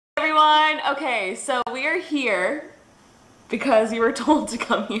everyone. Okay, so we are here because you were told to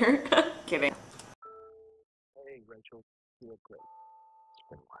come here. Kidding. Hey, Rachel, you look great. It's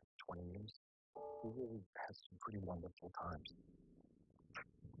been, what, 20 years? We really had some pretty wonderful times.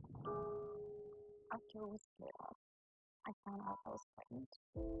 After it was chaos, I found out I was pregnant,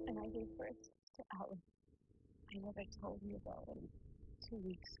 and I gave birth to Alan. I never told you about it. 2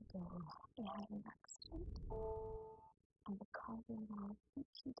 weeks ago, he had an accident, and the car went off, and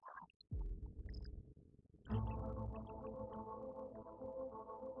he died.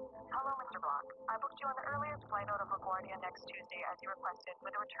 Hello, Mr. Block. I booked you on the earliest flight out of LaGuardia next Tuesday as you requested,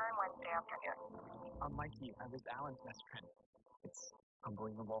 with a return Wednesday afternoon. Mikey, I was Alan's best friend. It's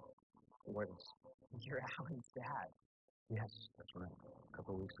unbelievable. Words. You're Alan's dad. Yes, that's right. A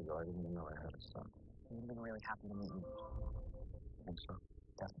couple of weeks ago, I didn't even know I had a son. You've been really happy to meet you. I think so.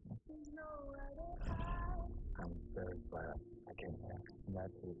 Definitely. I'm very glad I came here. And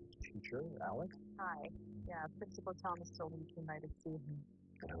that's his teacher, Alex? Hi. Yeah, Principal Thomas told me you might have seen him.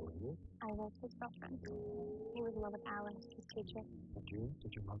 And who are you? I was his girlfriend. He was in love with Alex, his teacher. Did you?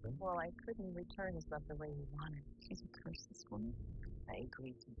 Did you love him? Well, I couldn't return his love the way he wanted. She's a curse, this woman. I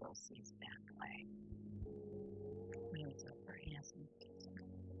agreed to go see his family. When it's over, he asked me to kiss him.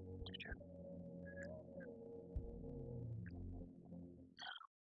 Did you?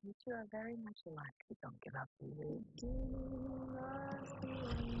 You two are very much alike. You don't give up, do you?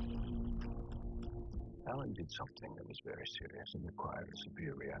 Alan did something that was very serious and required a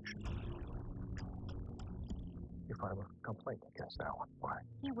severe reaction. You filed a complaint against Alan. Why?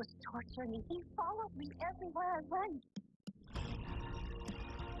 He was torturing me. He followed me everywhere I went.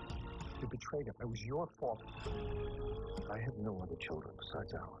 You betrayed him. It was your fault. I have no other children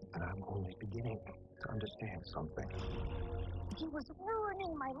besides Alan, and I'm only beginning to understand something. He was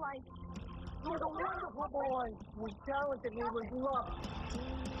ruining my life. He was a wonderful boy. He was talented. He was loved.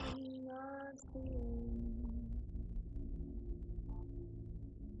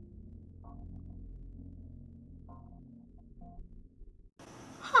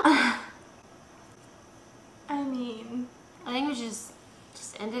 I mean, I think we just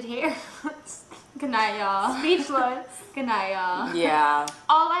end it here. Good night, y'all. speechless. Good night, y'all. Yeah.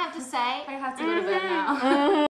 All I have to say, I have to go to bed now.